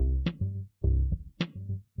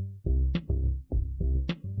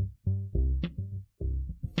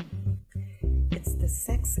the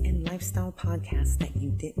sex and lifestyle podcast that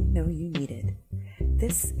you didn't know you needed.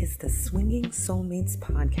 This is the Swinging Soulmates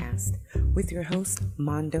podcast with your host,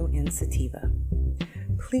 Mondo and Sativa.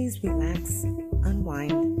 Please relax,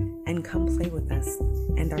 unwind, and come play with us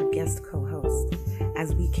and our guest co-host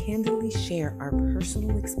as we candidly share our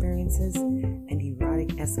personal experiences and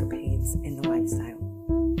erotic escapades in the lifestyle.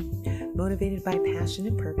 Motivated by passion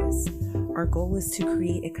and purpose, our goal is to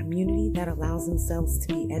create a community that allows themselves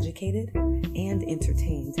to be educated and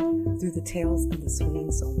entertained through the tales of the swinging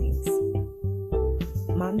soulmates.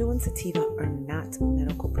 Mondo and Sativa are not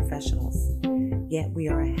medical professionals, yet we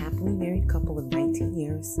are a happily married couple of 19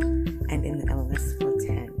 years and in the LS for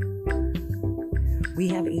 10. We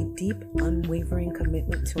have a deep, unwavering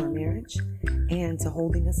commitment to our marriage and to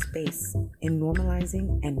holding a space in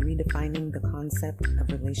normalizing and redefining the concept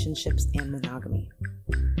of relationships and monogamy.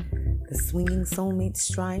 The Swinging Soulmate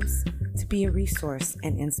strives to be a resource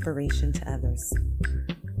and inspiration to others.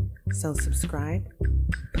 So subscribe,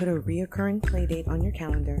 put a reoccurring playdate on your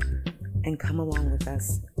calendar, and come along with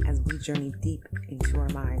us as we journey deep into our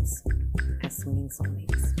lives as Swinging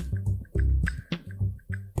Soulmates.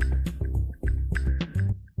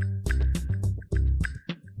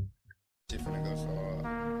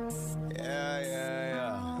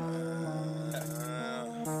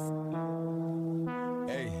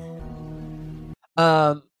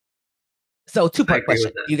 So two-part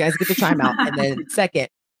question. You guys get to try them out. And then second,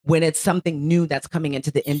 when it's something new that's coming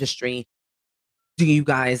into the industry, do you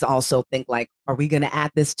guys also think like, are we going to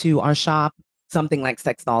add this to our shop? Something like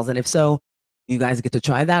sex dolls. And if so, you guys get to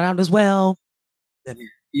try that out as well.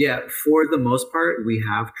 Yeah, for the most part, we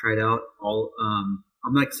have tried out all, I'm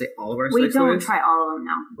not going to say all of our sex toys. We don't try all of them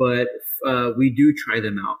now. But we do try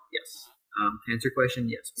them out, yes. To answer your question,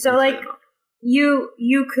 yes. So like,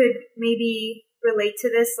 you could maybe relate to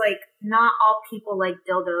this, like not all people like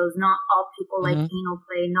dildos, not all people like anal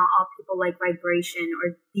play, not all people like vibration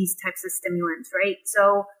or these types of stimulants, right?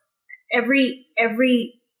 So every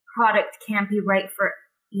product can't be right for,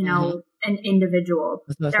 an individual.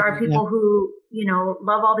 There are people who,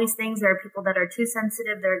 love all these things. There are people that are too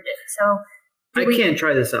sensitive. I can't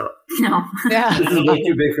try this out. No. Yeah. This is way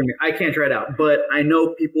too big for me. I can't try it out. But I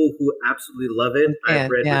know people who absolutely love it. I've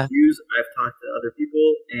read reviews. I've talked to other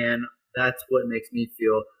people, and that's what makes me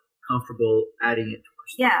feel comfortable adding it to our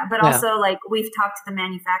stuff. Yeah, but also like we've talked to the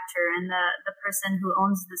manufacturer and the person who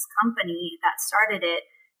owns this company that started it.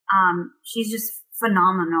 She's just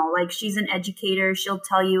phenomenal. Like she's an educator. She'll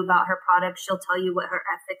tell you about her products. She'll tell you what her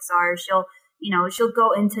ethics are. She'll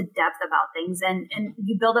go into depth about things, and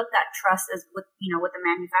you build up that trust as with the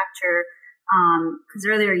manufacturer. Because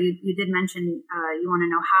earlier you did mention you want to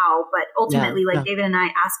know how, but ultimately, David and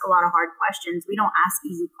I ask a lot of hard questions. We don't ask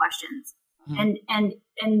easy questions,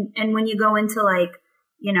 and when you go into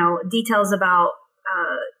details about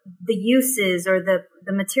the uses or the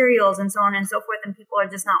materials and so on and so forth, and people are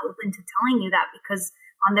just not open to telling you that because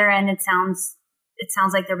on their end it sounds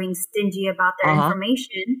like they're being stingy about their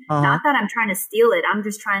information. Not that I'm trying to steal it. I'm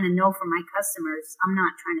just trying to know for my customers. I'm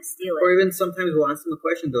not trying to steal it. Or even sometimes we'll ask them a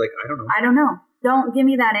question. They're like, I don't know. I don't know. Don't give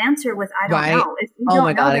me that answer with I don't know. If you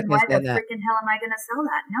don't know, then why the freaking hell am I going to sell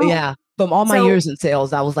that? No. Yeah. From all my years in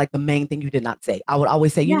sales, that was like the main thing you did not say. I would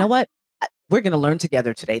always say, you know what? We're going to learn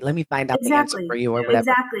together today. Let me find out the answer for you or whatever.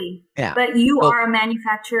 Exactly. Yeah. But you are a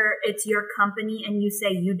manufacturer. It's your company. And you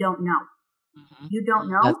say you don't know. You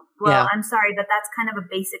don't know? I'm sorry, but that's kind of a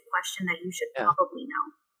basic question that you should probably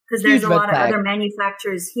know. Because there's a lot of other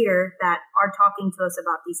manufacturers here that are talking to us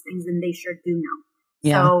about these things, and they sure do know.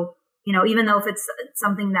 Yeah. So, even though if it's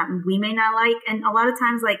something that we may not like, and a lot of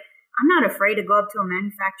times, like, I'm not afraid to go up to a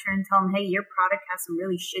manufacturer and tell them, hey, your product has some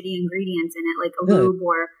really shitty ingredients in it, like a lube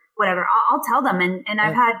or whatever. I'll tell them. And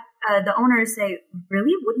I've had the owners say,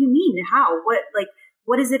 really? What do you mean? How?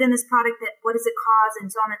 What is it in this product what does it cause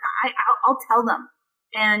and so on? I'll tell them.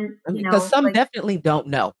 And, because some definitely don't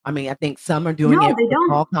know. I mean, I think some are doing it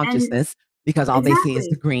with all consciousness because all they see is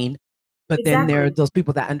the green. But then there are those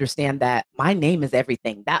people that understand that my name is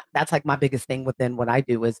everything. That's like my biggest thing within what I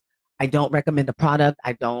do is I don't recommend a product.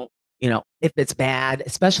 I don't, if it's bad,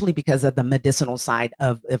 especially because of the medicinal side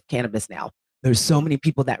of cannabis now. There's so many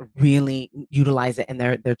people that really utilize it and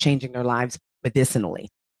they're changing their lives medicinally.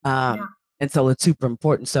 And so it's super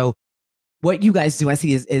important. So what you guys do, I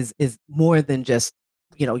see is more than just,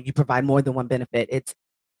 you provide more than one benefit. It's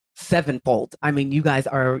sevenfold. I mean, you guys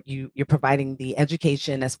you're providing the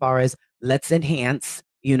education as far as let's enhance,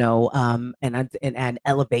 and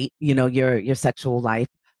elevate, your sexual life,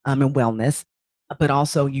 and wellness, but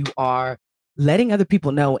also you are letting other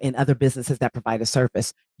people know in other businesses that provide a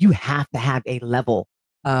service, you have to have a level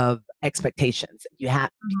of expectations. You have,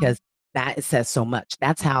 because that it says so much.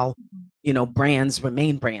 That's how, brands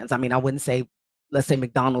remain brands. I mean, I wouldn't say, let's say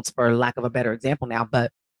McDonald's for lack of a better example now,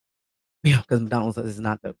 but because McDonald's is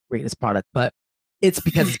not the greatest product, but it's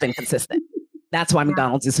because it's been consistent. That's why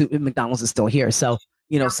McDonald's is still here. So,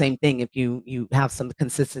 same thing. If you have some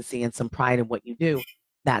consistency and some pride in what you do,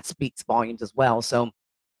 that speaks volumes as well. So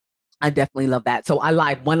I definitely love that. So I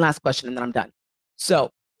lied. One last question and then I'm done.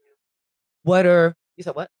 So you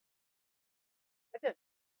said what? I did.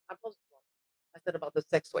 I said about the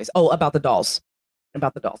sex toys. Oh, about the dolls.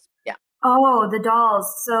 Yeah. Oh, the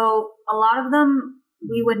dolls. So a lot of them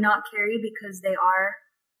we would not carry because they are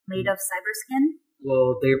made of cyber skin.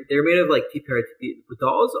 Well, they're made of like TPRTP. The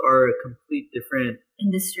dolls are a complete different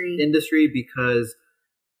industry because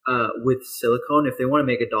with silicone, if they want to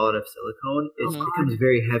make a doll out of silicone, it becomes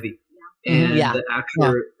very heavy. Yeah. And the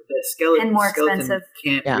actual the skeleton, and more expensive.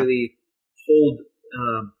 Can't really hold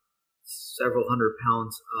several hundred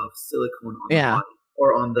pounds of silicone on the body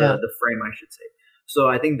or on the frame, I should say. So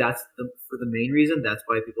I think that's for the main reason. That's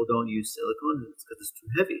why people don't use silicone. It's because it's too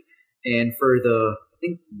heavy. And for I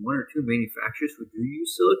think one or two manufacturers who do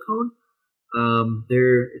use silicone,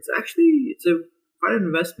 it's quite an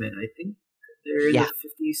investment. I think they're in the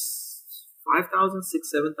 $55,000, $7,000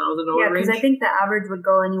 range. Yeah, because I think the average would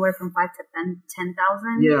go anywhere from $5,000 to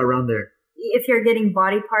 $10,000. Yeah, around there. If you're getting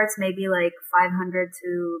body parts, maybe like 500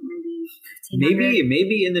 to maybe 1,500.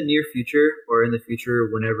 Maybe in the near future or in the future,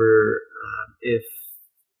 whenever if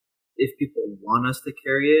people want us to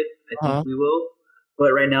carry it, I think we will.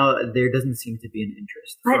 But right now, there doesn't seem to be an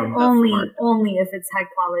interest. But only if it's high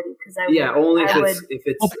quality. Only if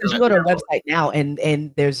it's. Because you go to a website now, and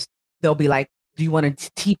they'll be like, "Do you want a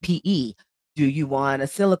TPE? Do you want a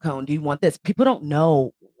silicone? Do you want this?" People don't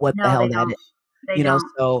know what the hell that is. They don't.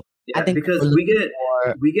 So I think because we get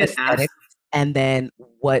asked, and then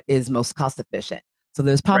what is most cost efficient. So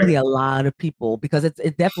there's probably a lot of people because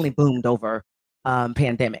it definitely boomed over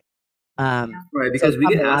pandemic. Because we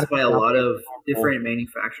get asked by a lot of different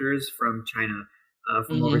manufacturers from China,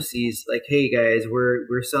 from overseas, like, "Hey guys,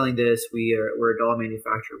 we're selling this. We're a doll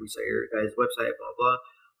manufacturer. We sell your guys' website, blah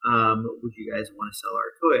blah. Would you guys want to sell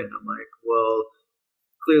our toy?" And I'm like, well,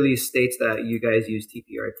 clearly states that you guys use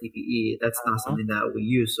TPR, TPE. That's not something that we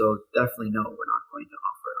use. So definitely no, we're not going to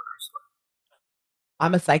offer it on our store.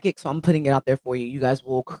 I'm a psychic, so I'm putting it out there for you. You guys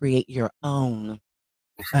will create your own.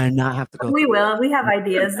 And not have to go. We will. We have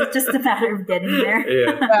ideas. It's just a matter of getting there.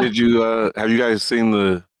 Did you have you guys seen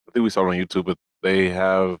I think we saw it on YouTube, but they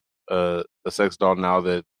have a sex doll now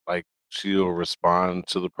that like she'll respond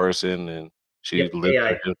to the person and she lifts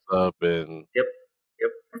her hips up and Yep.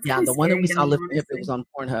 Yeah, the one that we saw lift hip, it was on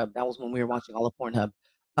Pornhub. That was when we were watching all of Pornhub.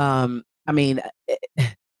 I mean,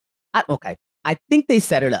 okay. I think they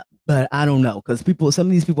set it up, but I don't know because some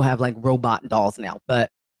of these people have like robot dolls now,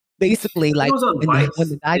 but. Basically, like when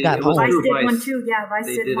the guy got home, Vice did one too. Yeah, Vice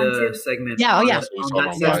did one too. A segment. Yeah.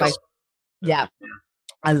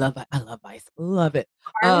 I love Vice. Love it.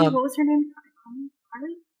 Carly, what was her name?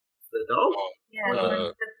 Carly. The doll.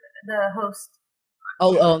 Yeah, the host.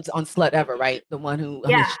 Oh, on Slut Ever, right? The one who.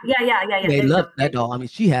 Yeah. They love that doll. I mean,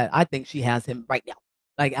 I think she has him right now,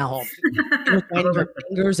 like at home. She was pointing her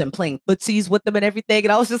fingers and playing footsies with them and everything,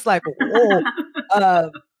 and I was just like,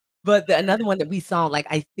 whoa. But another one that we saw, like,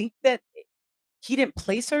 I think that he didn't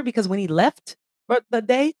place her because when he left for the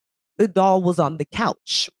day, the doll was on the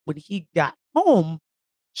couch. When he got home,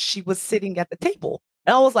 she was sitting at the table.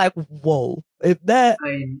 And I was like, whoa, if that.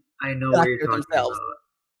 I know what you're talking about.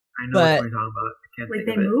 I know what you're talking about. I can't think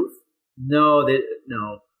they move? No.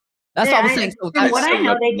 That's what I was saying. So what I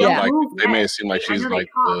know, they don't move. They made it seem like she's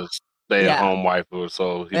like the stay-at-home wife.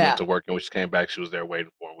 So he went to work, and when she came back, she was there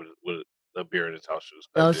waiting for him with the beer in his house.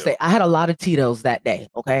 I had a lot of Tito's that day.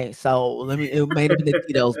 Okay, so it made it the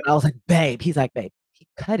Tito's. I was like, babe. He's like, babe, he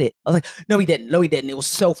cut it. I was like, no, he didn't. It was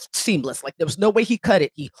so seamless. Like there was no way he cut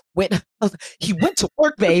it. He went to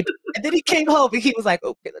work, babe, and then he came home and he was like,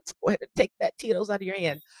 okay, let's go ahead and take that Tito's out of your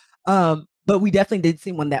hand. But we definitely did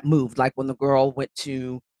see one that moved. Like when the girl went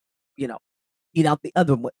to, eat out the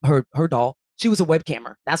other her doll. She was a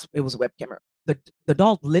webcammer. It was a webcammer. The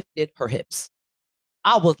doll lifted her hips.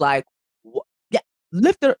 I was like.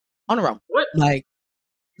 Lifted on her own. What? Like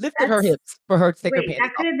lifted her hips for her to take her pants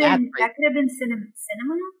off. That could have been cinematic.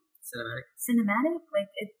 Like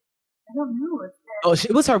I don't know.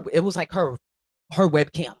 It was like her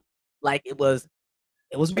webcam. Like it was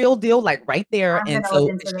real deal. Like right there. And so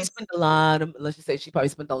she spent let's just say she probably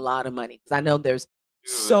spent a lot of money because I know there's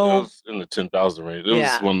it was in the 10,000 range. It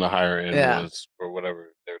was one of the higher end ones or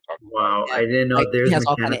whatever they were talking about. Wow, I didn't know there's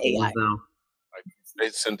all kind of AI now. They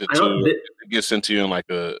sent it to it gets sent to you in like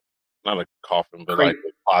a not a coffin, but like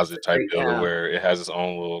a closet type dildo where it has its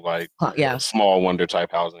own little like small wonder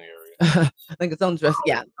type housing area. Like its own dress,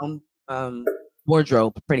 own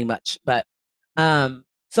wardrobe, pretty much. But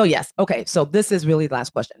so yes, okay. So this is really the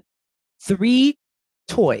last question. 3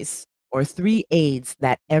 toys or 3 aids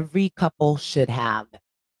that every couple should have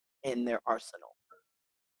in their arsenal.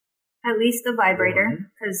 At least a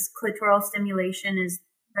vibrator, because clitoral stimulation is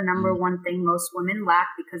the number one thing most women lack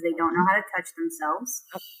because they don't know how to touch themselves.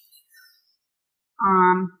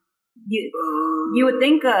 You would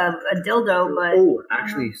think of a dildo, but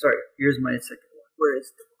actually, sorry. Here's my second one. Where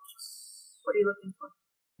is the box? What are you looking for?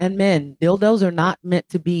 And men, dildos are not meant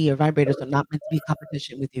to be, or vibrators are not meant to be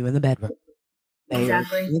competition with you in the bedroom. They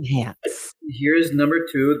exactly. enhance. Here's number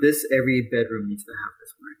 2. This every bedroom needs to have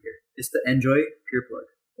this one right here. It's the Enjoy Pure Plug.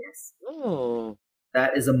 Yes. Oh.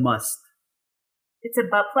 That is a must. It's a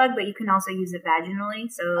butt plug, but you can also use it vaginally.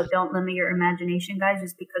 So don't limit your imagination, guys,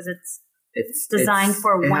 just because it's designed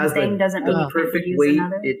for one thing doesn't mean you can use weight.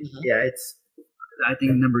 Another. Yeah, it's. I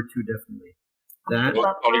think number 2 definitely. That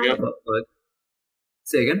butt plug.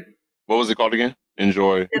 Say again. What was it called again?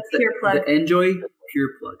 Enjoy. The Pure Plug. The Enjoy Pure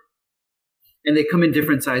Plug. And they come in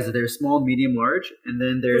different sizes. They're small, medium, large, and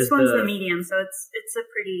then there's this one's the medium, so it's a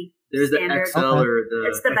pretty. There's standard. The XL or the.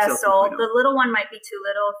 It's the best sold. The little one might be too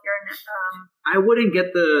little if you're in. I wouldn't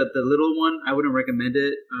get the little one. I wouldn't recommend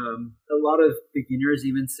it. A lot of beginners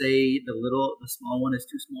even say the small one is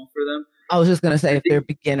too small for them. I was just gonna say if they're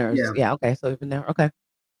beginners, okay, so even there, okay.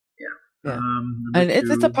 Yeah. And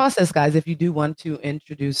it's a process, guys. If you do want to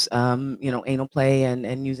introduce, anal play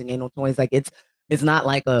and using anal toys, like it's not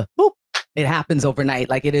like a boop. It happens overnight.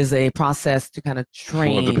 Like it is a process to kind of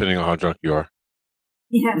train. Well, depending on how drunk you are.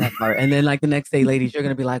 Yeah. That part. And then like the next day, ladies, you're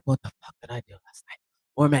gonna be like, "What the fuck did I do last night?"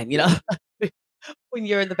 Or man, when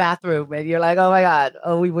you're in the bathroom and you're like, "Oh my god,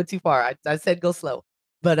 we went too far." I said go slow,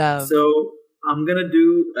 but So I'm gonna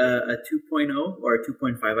do a 2.0 or a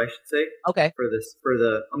 2.5, I should say. Okay. For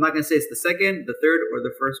the I'm not gonna say it's the second, the third, or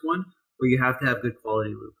the first one, but you have to have good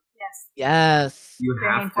quality lube. Yes. You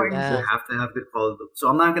Very have to. Yes. You have to have good quality lube. So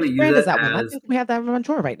I'm not gonna use that as one. I think we have that on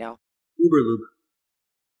tour right now. Uber lube.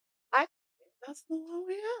 That's the one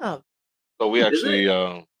we have. So we actually,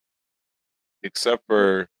 except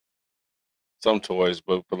for some toys,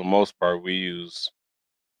 but for the most part, we use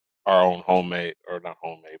our own homemade, or not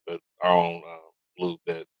homemade, but our own lube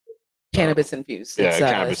that cannabis infused. Yeah,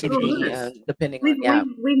 cannabis infused. Depending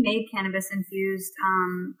on we made cannabis infused,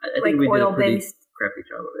 like oil based. Crappy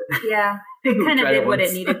job of it. Yeah, it kind of did what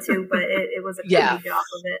it needed to, but it was a crappy job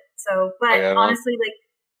of it. So, but honestly, like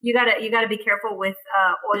you gotta be careful with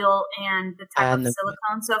oil and the type of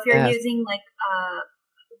silicone. So if you're using like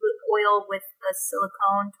oil with a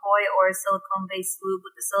silicone toy or a silicone based lube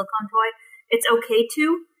with a silicone toy, it's okay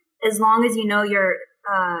to, as long as you know your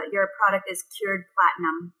product is cured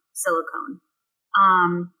platinum silicone.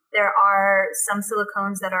 There are some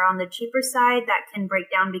silicones that are on the cheaper side that can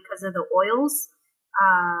break down because of the oils,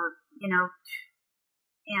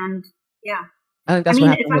 and yeah. I mean,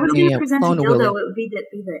 if I was going to present a dildo, it would be the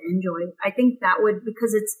Enjoy. I think that would,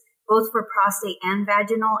 because it's both for prostate and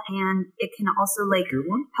vaginal, and it can also like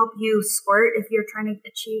help you squirt if you're trying to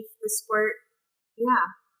achieve the squirt.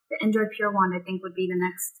 Yeah, the Enjoy Pure one, I think, would be the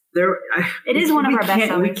next. It is one of our best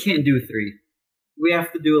sellers. We can't do 3. We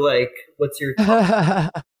have to do like, what's your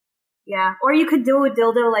Yeah, or you could do a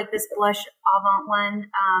dildo like this Blush Avant one.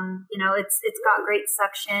 It's got great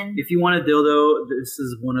suction. If you want a dildo, this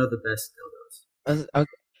is one of the best dildos.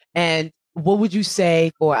 Okay. And what would you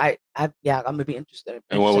say for I'm gonna be interested.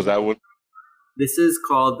 And what was that one? This is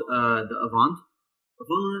called the Avant.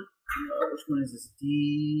 Which one is this?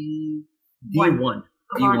 D1.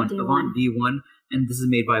 Avant D1, and this is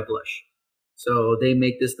made by Blush. So they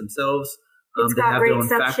make this themselves. It's got great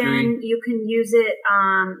suction. Factory. You can use it,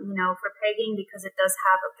 for pegging because it does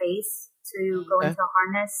have a base to go into a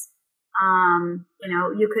harness.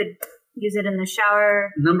 You could use it in the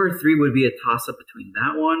shower. Number 3 would be a toss-up between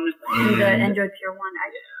that one and the Enjoy Pure one,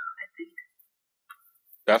 I think.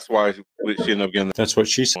 That's why she ended up getting. That's what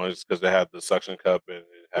she said. Because they had the suction cup and it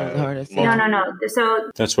had harness. No.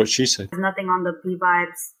 So that's what she said. There's nothing on the B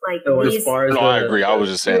vibes like these. As far as I agree. I was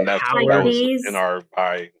just saying that was in our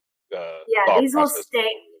buying. These will stay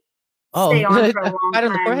on for a long right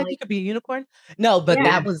on the time. forehead, you could be a unicorn. No, but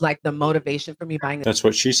that was like the motivation for me buying it. That's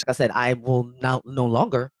what she said. Like I said, I will no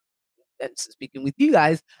longer, and speaking with you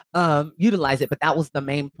guys, utilize it. But that was the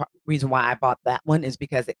main reason why I bought that one, is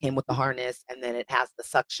because it came with the harness, and then it has the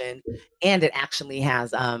suction, and it actually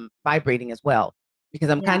has vibrating as well. Because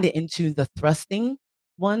I'm kind of into the thrusting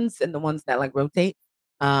ones and the ones that like rotate.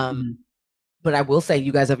 But I will say,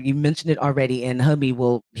 you guys you mentioned it already, and hubby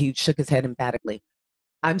he shook his head emphatically.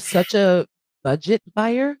 I'm such a budget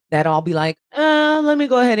buyer that I'll be like, let me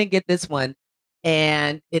go ahead and get this one.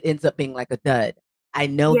 And it ends up being like a dud. I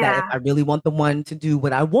know that if I really want the one to do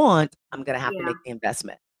what I want, I'm going to have to make the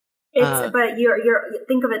investment. But you're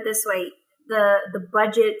think of it this way. The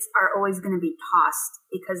budgets are always going to be tossed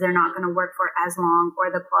because they're not going to work for as long,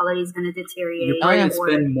 or the quality is going to deteriorate. You probably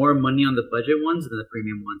spend more money on the budget ones than the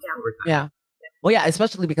premium ones over time. Yeah. Well, yeah,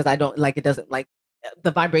 especially because I don't like, it doesn't like,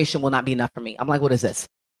 the vibration will not be enough for me. I'm like, what is this?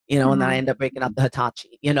 And then I end up breaking out the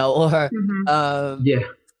Hitachi, or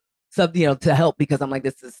something, to help, because I'm like,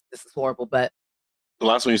 this is horrible. But the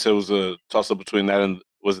last one you said was a toss up between that and,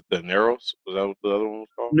 was it the Narrows? Was that what the other one was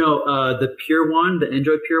called? No, the Pure One, the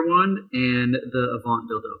Enjoy Pure One, and the Avant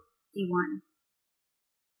Dildo.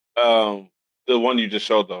 D1. The one you just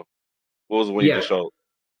showed though. What was the one you just showed?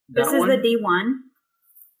 This is the D1.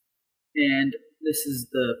 And this is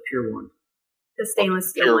the Pure One. The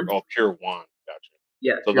stainless steel one. Oh, Pure One. Gotcha.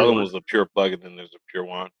 Yeah. So the other one was the Pure Plug, and then there's a Pure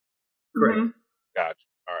One. Correct. Gotcha.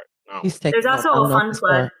 All right. He's there's also a fun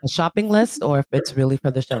plug. A shopping list, or if it's really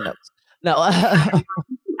for the show notes. No.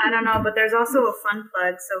 I don't know, but there's also a fun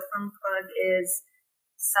plug. So fun plug is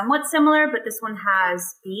somewhat similar, but this one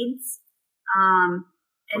has beads. And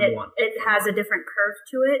it has a different curve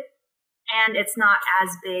to it. And it's not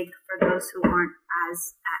as big for those who aren't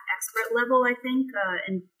as at expert level, I think,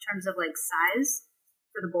 in terms of like size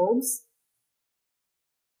for the bulbs.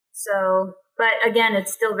 So, but again,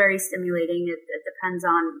 it's still very stimulating. It depends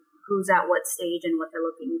on who's at what stage and what they're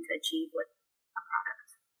looking to achieve with a product.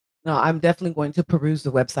 No, I'm definitely going to peruse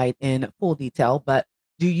the website in full detail, but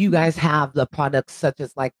do you guys have the products such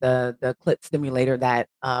as like the clit stimulator that,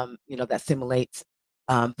 that simulates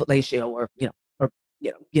fellatio, or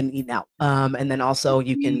getting eaten out. And then also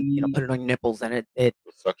you can, put it on your nipples, and it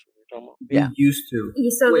used to.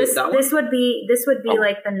 So this would be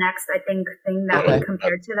like the next, I think, thing that would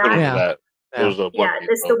compare to that. This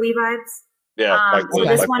the We Vibes. Yeah, so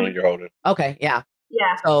this one you're holding. Okay, yeah.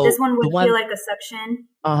 Yeah, so this one would feel like a suction.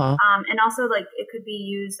 And also, like, it could be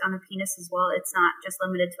used on the penis as well. It's not just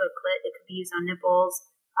limited to a clit. It could be used on nipples,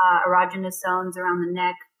 erogenous zones around the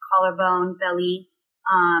neck, collarbone, belly,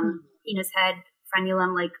 penis head,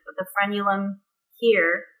 frenulum. Like the frenulum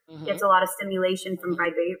here gets a lot of stimulation from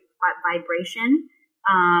vibration.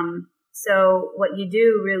 So what you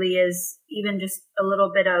do really is even just a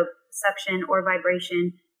little bit of suction or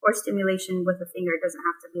vibration or stimulation with a finger. It doesn't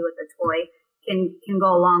have to be with a toy. Can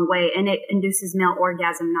go a long way, and it induces male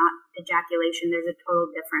orgasm, not ejaculation. There's a total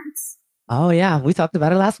difference. Oh yeah, we talked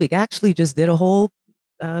about it last week. I actually just did a whole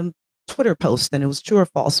Twitter post, and it was true or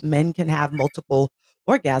false. Men can have multiple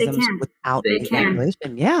orgasms without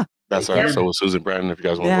ejaculation. Yeah, that's our episode with Susan Brandon. If you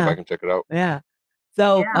guys want to go back and check it out. Yeah.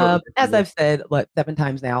 So as I've said, 7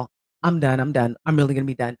 times now, I'm done. I'm really gonna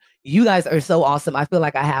be done. You guys are so awesome. I feel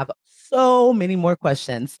like I have so many more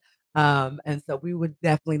questions. And so we would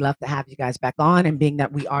definitely love to have you guys back on, and being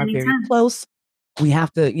that we are very close, we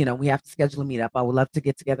have to schedule a meetup. I would love to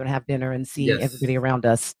get together and have dinner and see everybody around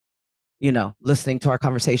us, listening to our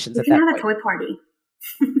conversations. We can have a toy party.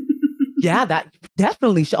 Yeah, that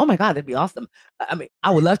definitely. Oh my God, that'd be awesome. I mean,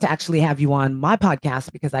 I would love to actually have you on my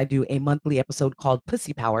podcast, because I do a monthly episode called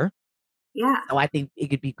Pussy Power. Yeah. So I think it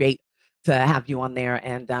could be great to have you on there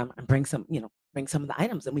and bring some of the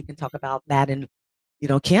items, and we can talk about that and,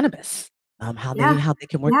 cannabis, how they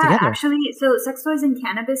can work together. Actually, so sex toys and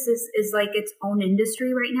cannabis is like its own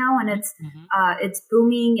industry right now, and it's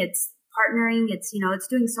booming. It's partnering. It's it's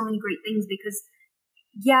doing so many great things, because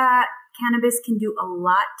cannabis can do a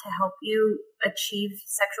lot to help you achieve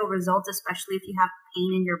sexual results, especially if you have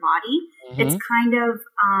pain in your body. It's kind of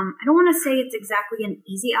I don't want to say it's exactly an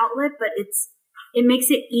easy outlet, but it makes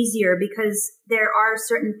it easier, because there are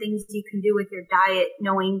certain things you can do with your diet,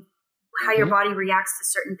 knowing how your body reacts to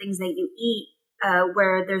certain things that you eat,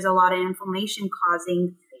 where there's a lot of inflammation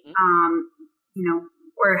causing,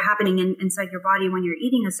 or happening inside your body when you're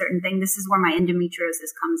eating a certain thing. This is where my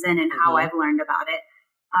endometriosis comes in, and how I've learned about it.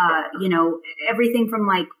 Everything from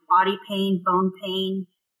like body pain, bone pain,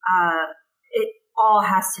 it all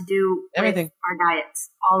has to do with our diets,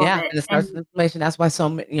 all of it. And it starts with inflammation. That's why so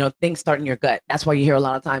many, things start in your gut. That's why you hear a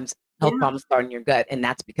lot of times health problems start in your gut, and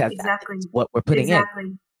that's because that's what we're putting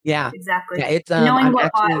in. Yeah, exactly. Yeah, it's knowing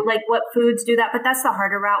what foods do that, but that's the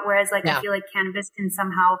harder route. Whereas I feel like cannabis can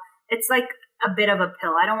somehow, it's like a bit of a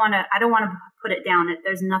pill. I don't want to put it down.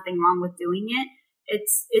 There's nothing wrong with doing it.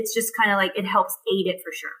 It's just kind of like it helps aid it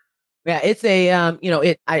for sure. Yeah, it's a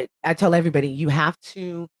I tell everybody, you have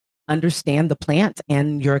to understand the plant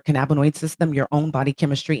and your cannabinoid system, your own body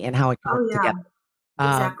chemistry, and how it can work together.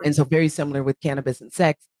 Exactly. And so very similar with cannabis and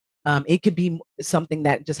sex. It could be something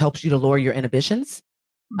that just helps you to lower your inhibitions.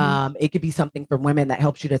 It could be something for women that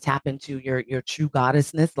helps you to tap into your true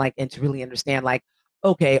goddessness, like, and to really understand, like,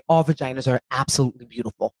 okay, all vaginas are absolutely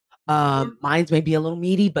beautiful. Mine's may be a little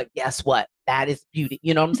meaty, but guess what? That is beauty.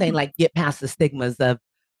 You know what I'm saying? Like, get past the stigmas of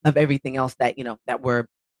everything else that, you know, that we're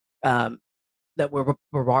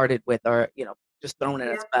bombarded with, or, you know, just thrown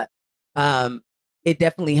at us. But it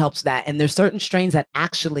definitely helps that. And there's certain strains that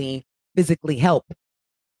actually physically help,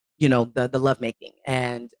 you know, the lovemaking.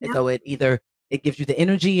 And so it gives you the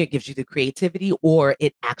energy, it gives you the creativity, or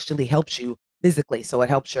it actually helps you physically. So it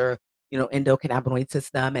helps your, you know, endocannabinoid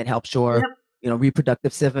system, it helps your, you know,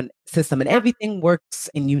 reproductive system, and everything works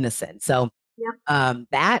in unison. So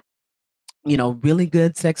that, you know, really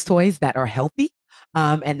good sex toys that are healthy,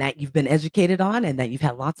 and that you've been educated on and that you've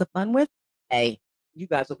had lots of fun with, hey, you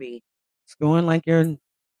guys will be screwing like you're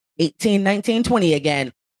 18, 19, 20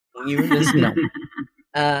 again. You're just, you know.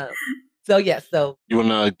 So yeah, so you want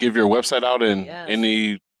to give your website out and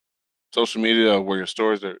any social media where your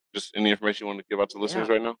stores are, just any information you want to give out to listeners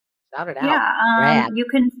right now? Shout it out. Yeah, you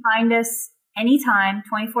can find us anytime,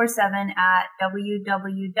 24/7 at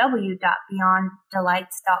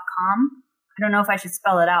www.beyonddelights.com. I don't know if I should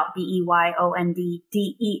spell it out, BeyondDelights.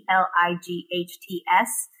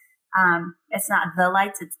 It's not the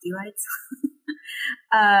lights, it's delights.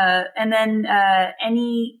 And then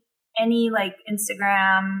any like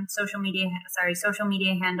Instagram, social media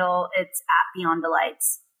handle, it's at Beyond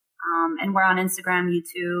Delights. And we're on Instagram,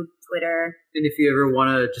 YouTube, Twitter. And if you ever want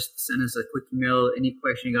to just send us a quick email, any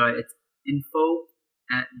question you got, it's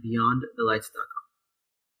info@beyonddelights.com.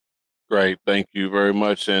 Great. Thank you very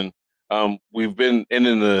much. And we've been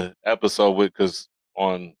ending the episode with, because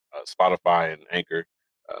on Spotify and Anchor,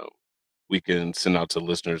 we can send out to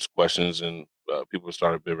listeners questions, and people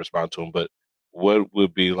started to respond to them. But what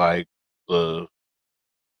would be like the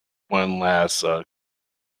one last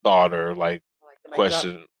thought or like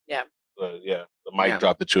question? The mic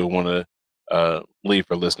drop that you would want to leave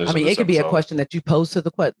for listeners. I mean, it could be a question that you pose to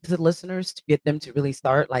the listeners to get them to really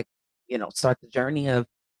start, like, you know, start the journey of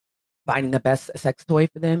finding the best sex toy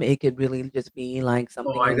for them. It could really just be like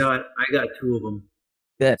something. I got two of them.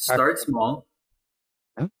 Good. Start small.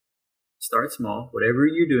 Start small. Whatever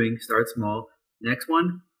you're doing, start small. Next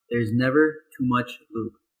one, there's never too much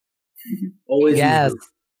lube. Always use lube.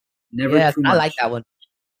 Never too much. I like that one.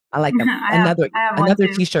 I like that. Another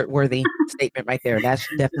T-shirt worthy statement right there. That's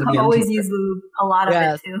definitely always use lube. A lot of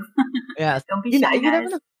it too. Don't be shy, you never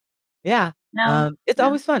know. Yeah. No. It's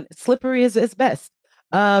always fun. Slippery is best.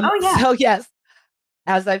 So yes,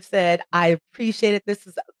 as I've said, I appreciate it. This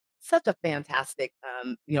is such a fantastic,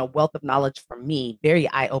 you know, wealth of knowledge for me. Very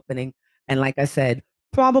eye-opening. And like I said,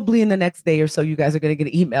 probably in the next day or so, you guys are going to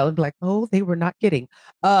get an email and be like, oh, they were not kidding,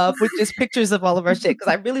 with just pictures of all of our shit. Because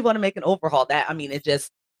I really want to make an overhaul. That, I mean, it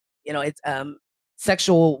just, you know, it's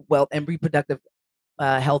sexual wealth and reproductive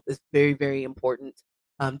health is very, very important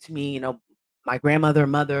to me. You know, my grandmother,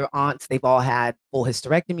 mother, aunts, they've all had full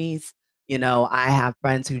hysterectomies. You know, I have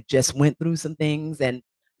friends who just went through some things, and,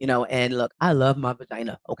 you know, and look, I love my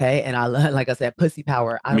vagina. Okay. And I love, like I said, pussy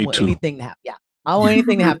power. I don't want anything to happen. Yeah. I don't want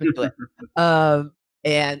anything to happen to it.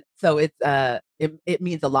 And so it's, it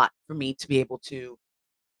means a lot for me to be able to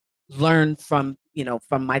learn from, you know,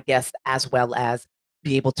 from my guests, as well as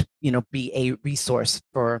be able to, you know, be a resource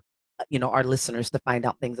for, you know, our listeners to find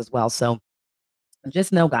out things as well. So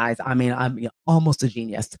just know, guys, I mean, I'm, you know, almost a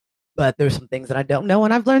genius, but there's some things that I don't know,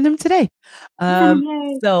 and I've learned them today.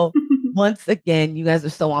 So once again, you guys are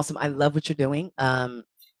so awesome. I love what you're doing.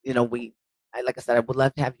 You know, like I said, I would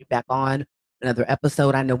love to have you back on another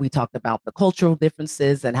episode. I know we talked about the cultural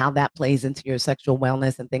differences and how that plays into your sexual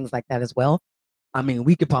wellness and things like that as well. I mean,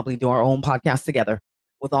 we could probably do our own podcast together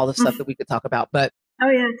with all the stuff that we could talk about. But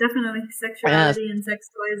oh yeah, definitely sexuality and sex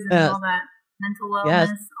toys and all that, mental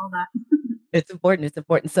wellness, all that. It's important. It's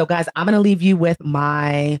important. So, guys, I'm going to leave you with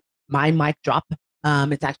my mic drop.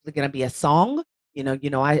 It's actually going to be a song. You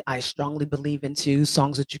know, I strongly believe into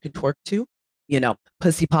songs that you can twerk to. You know,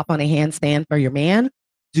 pussy pop on a handstand for your man.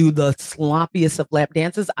 Do the sloppiest of lap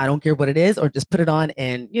dances. I don't care what it is, or just put it on,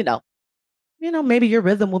 and you know, maybe your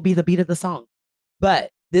rhythm will be the beat of the song.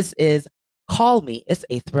 But this is Call Me. It's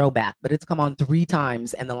a throwback, but it's come on 3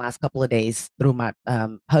 times in the last couple of days through my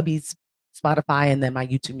hubby's Spotify and then my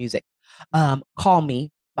YouTube music. Call Me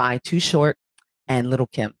by Too Short and Little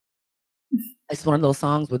Kim. It's one of those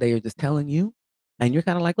songs where they are just telling you, and you're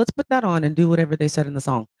kind of like, let's put that on and do whatever they said in the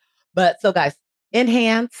song. But so, guys,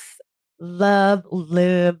 enhance, love,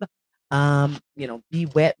 live, you know, be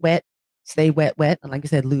wet, stay wet. And like I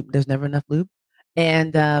said, lube, there's never enough lube.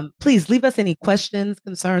 And please leave us any questions,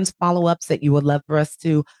 concerns, follow-ups that you would love for us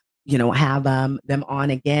to, have them on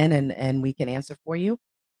again and we can answer for you.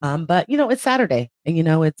 But it's Saturday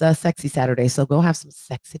and it's a sexy Saturday. So go have some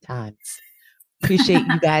sexy times. Appreciate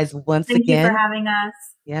you guys once again. Thank you for having us.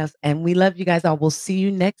 Yes. And we love you guys all. We'll see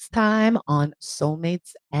you next time on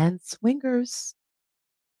Soulmates and Swingers.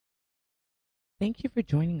 Thank you for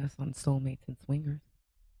joining us on Soulmates and Swingers.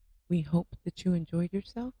 We hope that you enjoyed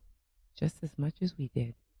yourself just as much as we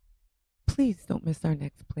did. Please don't miss our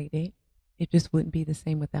next play date. It just wouldn't be the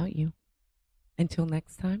same without you. Until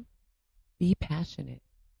next time, be passionate,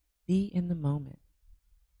 be in the moment,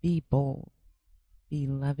 be bold, be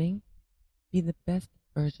loving, be the best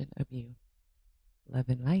version of you. Love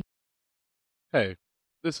and light. Hey,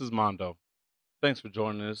 this is Mondo. Thanks for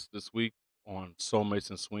joining us this week on Soulmates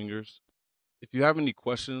and Swingers. If you have any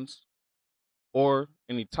questions or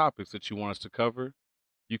any topics that you want us to cover,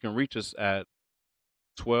 you can reach us at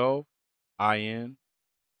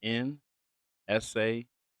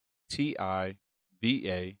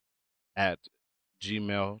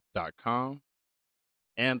 12INNSATIVA@gmail.com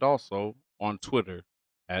and also on Twitter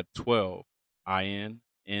at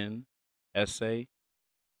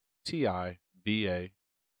 12INNSATIVA.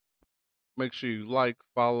 Make sure you like,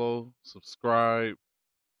 follow, subscribe,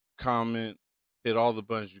 comment, hit all the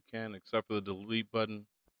buttons you can except for the delete button,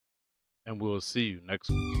 and we'll see you next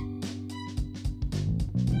week.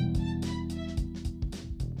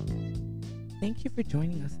 Thank you for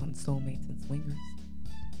joining us on Soulmates and Swingers.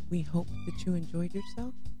 We hope that you enjoyed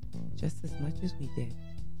yourself just as much as we did.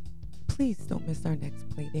 Please don't miss our next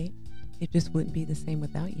play date. It just wouldn't be the same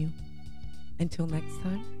without you. Until next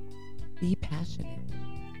time, be passionate,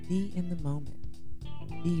 be in the moment,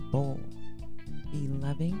 be bold, be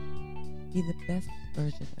loving, be the best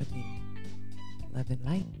version of you. Love and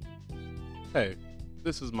light. Hey,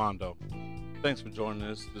 this is Mondo. Thanks for joining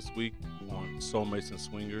us this week on Soulmates and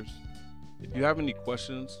Swingers. If you have any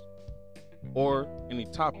questions or any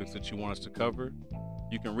topics that you want us to cover,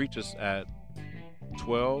 you can reach us at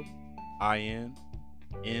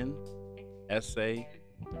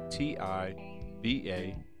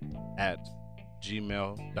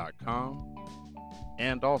 12INNSATIVA@gmail.com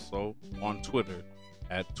and also on Twitter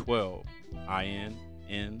at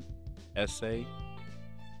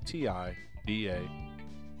 12INNSATIVA.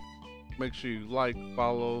 Make sure you like,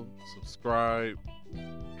 follow, subscribe,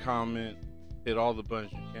 comment, hit all the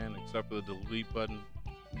buttons you can except for the delete button,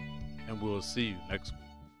 and we'll see you next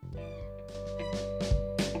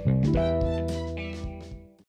week.